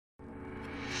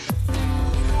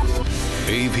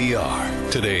APR,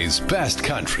 today's best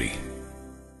country.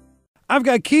 I've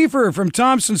got Kiefer from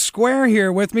Thompson Square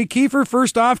here with me. Kiefer,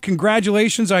 first off,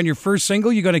 congratulations on your first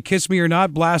single, You Gonna Kiss Me or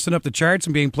Not, blasting up the charts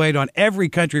and being played on every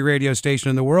country radio station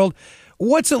in the world.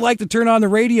 What's it like to turn on the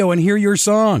radio and hear your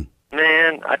song?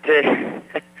 Man, I tell you,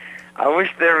 I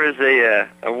wish there was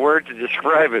a word to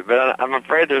describe it, but I'm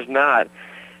afraid there's not.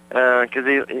 Because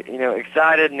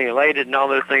excited and elated and all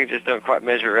those things just don't quite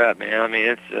measure up, man. I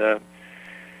mean,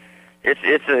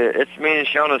 it's me and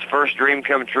Shauna's first dream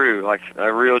come true, like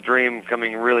a real dream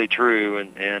coming really true,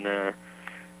 and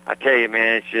I tell you,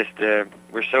 man, it's just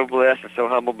we're so blessed and so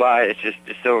humbled by it.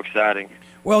 It's so exciting.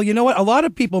 Well, you know what? A lot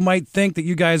of people might think that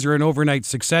you guys are an overnight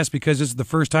success because this is the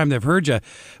first time they've heard you.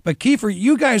 But Kiefer,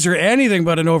 you guys are anything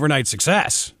but an overnight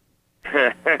success.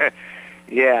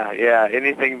 Yeah,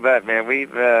 anything but, man.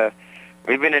 We've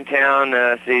been in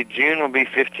town. June will be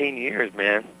 15 years,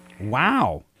 man.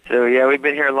 Wow. So yeah, we've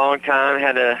been here a long time.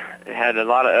 Had a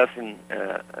lot of ups and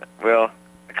a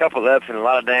couple of ups and a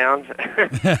lot of downs.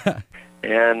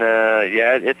 And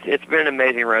yeah, it's been an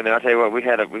amazing run. I'll tell you what, we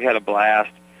had a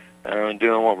blast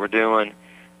doing what we're doing.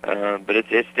 But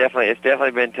it's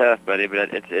definitely been tough, buddy.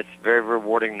 But it's very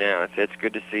rewarding now. It's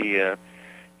good to see.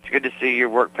 It's good to see your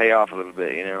work pay off a little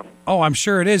bit, you know. Oh, I'm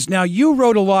sure it is. Now, you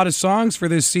wrote a lot of songs for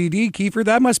this CD, Kiefer.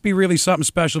 That must be really something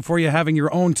special for you, having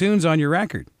your own tunes on your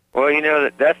record. Well, you know,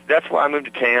 that's why I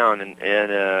moved to town and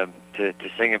to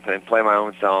sing and play my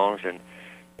own songs.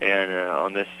 And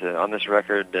on this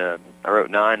record, I wrote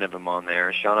 9 of them on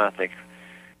there. Shauna, I think,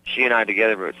 she and I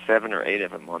together wrote 7 or 8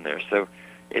 of them on there. So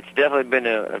it's definitely been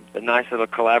a nice little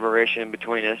collaboration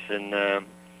between us, and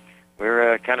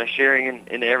we're kind of sharing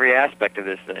in every aspect of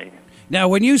this thing. Now,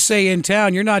 when you say in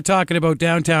town, you're not talking about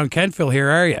downtown Kentville here,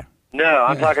 are you? No,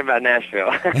 I'm talking about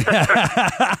Nashville.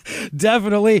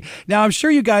 Definitely. Now, I'm sure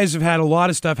you guys have had a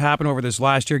lot of stuff happen over this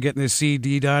last year, getting this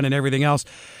CD done and everything else.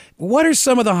 What are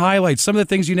some of the highlights, some of the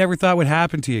things you never thought would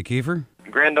happen to you, Kiefer?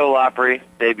 Grand Ole Opry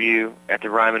debut at the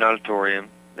Ryman Auditorium.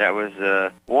 That was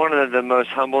one of the most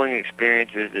humbling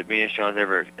experiences that me and Sean's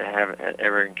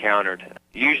ever encountered.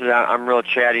 Usually, I'm real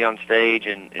chatty on stage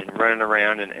and running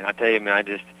around, and I tell you, man,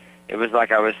 it was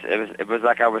like I was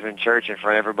in church in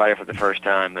front of everybody for the first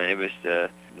time, and it was a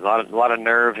lot of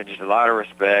nerves and just a lot of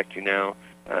respect, you know,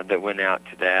 that went out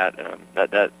to that.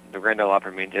 That the Grand Ole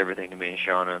Opry means everything to me and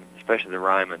Shauna, especially the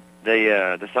Ryman.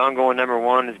 The song going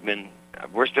 #1 has been.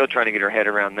 We're still trying to get our head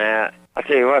around that. I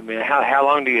tell you what, man, how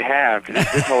long do you have? Because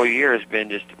this whole year has been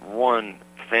just one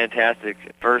fantastic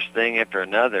first thing after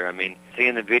another. I mean,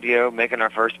 seeing the video, making our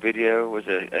first video was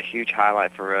a huge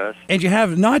highlight for us. And you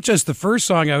have not just the first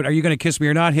song out, Are You Gonna Kiss Me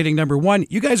or Not, hitting #1.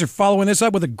 You guys are following this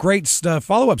up with a great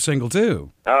follow-up single,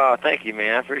 too. Oh, thank you,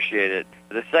 man. I appreciate it.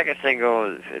 The second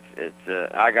single is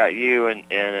I Got You,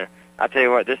 and I tell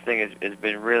you what, this thing has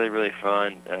been really, really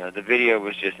fun. The video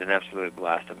was just an absolute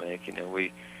blast to make. You know,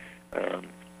 we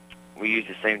used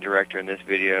the same director in this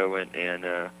video,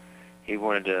 and he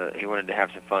wanted to have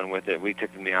some fun with it. We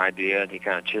took him the idea, and he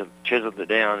kind of chiseled it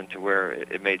down into where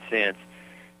it made sense.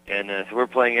 And so we're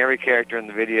playing every character in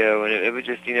the video, and it was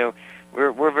just, you know,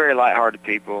 we're very lighthearted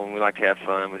people, and we like to have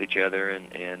fun with each other,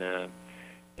 and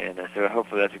so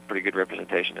hopefully that's a pretty good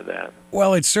representation of that.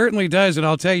 Well, it certainly does, and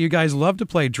I'll tell you guys love to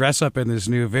play dress up in this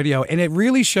new video, and it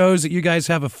really shows that you guys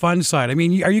have a fun side. I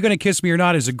mean, Are You Gonna Kiss Me or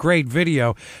Not is a great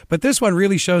video, but this one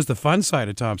really shows the fun side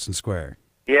of Thompson Square.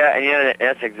 Yeah, and yeah,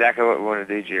 that's exactly what we wanted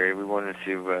to do, Jerry. We wanted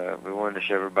to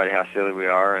show everybody how silly we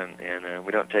are, and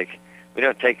we don't take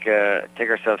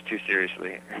ourselves too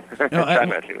seriously. No, Try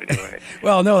not to, anyway.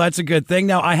 Well, no, that's a good thing.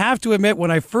 Now, I have to admit,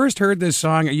 when I first heard this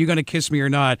song, Are You Gonna Kiss Me or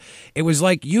Not, it was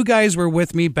like you guys were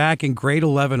with me back in grade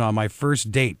 11 on my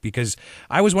first date, because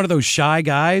I was one of those shy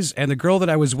guys, and the girl that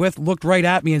I was with looked right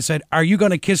at me and said, Are you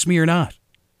gonna kiss me or not?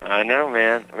 I know,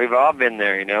 man. We've all been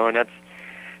there, you know, and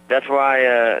that's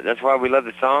why we love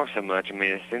the song so much. I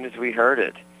mean, as soon as we heard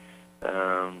it,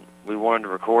 we wanted to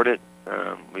record it.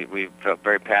 We felt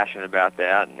very passionate about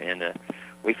that, and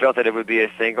we felt that it would be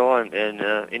a single. And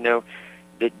you know,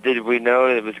 did we know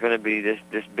it was going to be this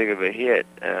big of a hit?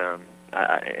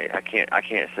 I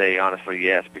can't say honestly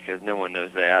yes, because no one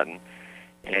knows that.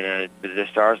 And the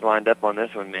stars lined up on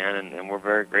this one, man, and we're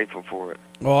very grateful for it.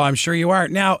 Well, I'm sure you are.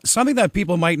 Now, something that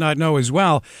people might not know as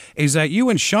well is that you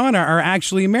and Shauna are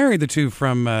actually married, the two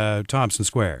from Thompson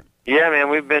Square. Yeah,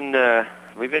 man, we've been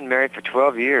married for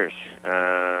 12 years.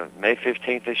 May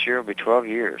 15th this year will be 12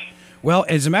 years. Well,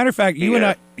 as a matter of fact, you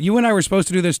and I were supposed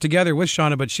to do this together with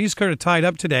Shauna, but she's kind of tied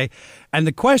up today. And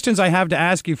the questions I have to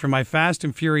ask you for my Fast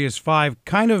and Furious 5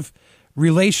 kind of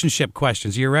relationship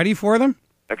questions. Are you ready for them?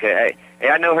 Okay, Hey,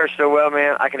 I know her so well,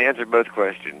 man. I can answer both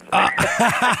questions.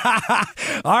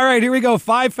 All right, here we go.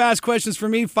 5 fast questions from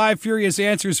me, 5 furious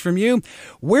answers from you.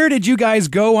 Where did you guys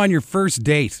go on your first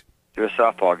date? To a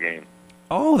softball game.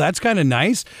 Oh, that's kind of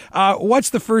nice. What's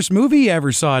the first movie you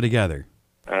ever saw together?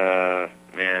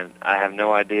 Man, I have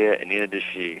no idea, and neither does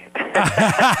she.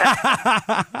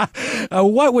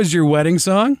 What was your wedding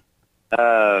song?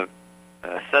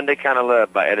 Sunday Kind of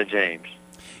Love by Etta James.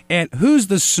 And who's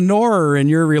the snorer in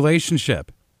your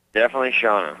relationship? Definitely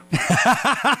Shauna.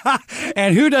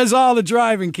 And who does all the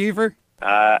driving, Kiefer?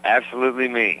 Absolutely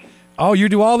me. Oh, you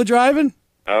do all the driving?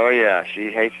 Oh, yeah.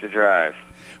 She hates to drive.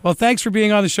 Well, thanks for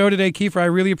being on the show today, Kiefer. I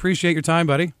really appreciate your time,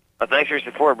 buddy. Well, thanks for your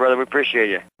support, brother. We appreciate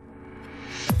you.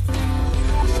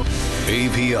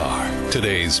 APR,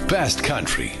 today's best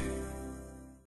country.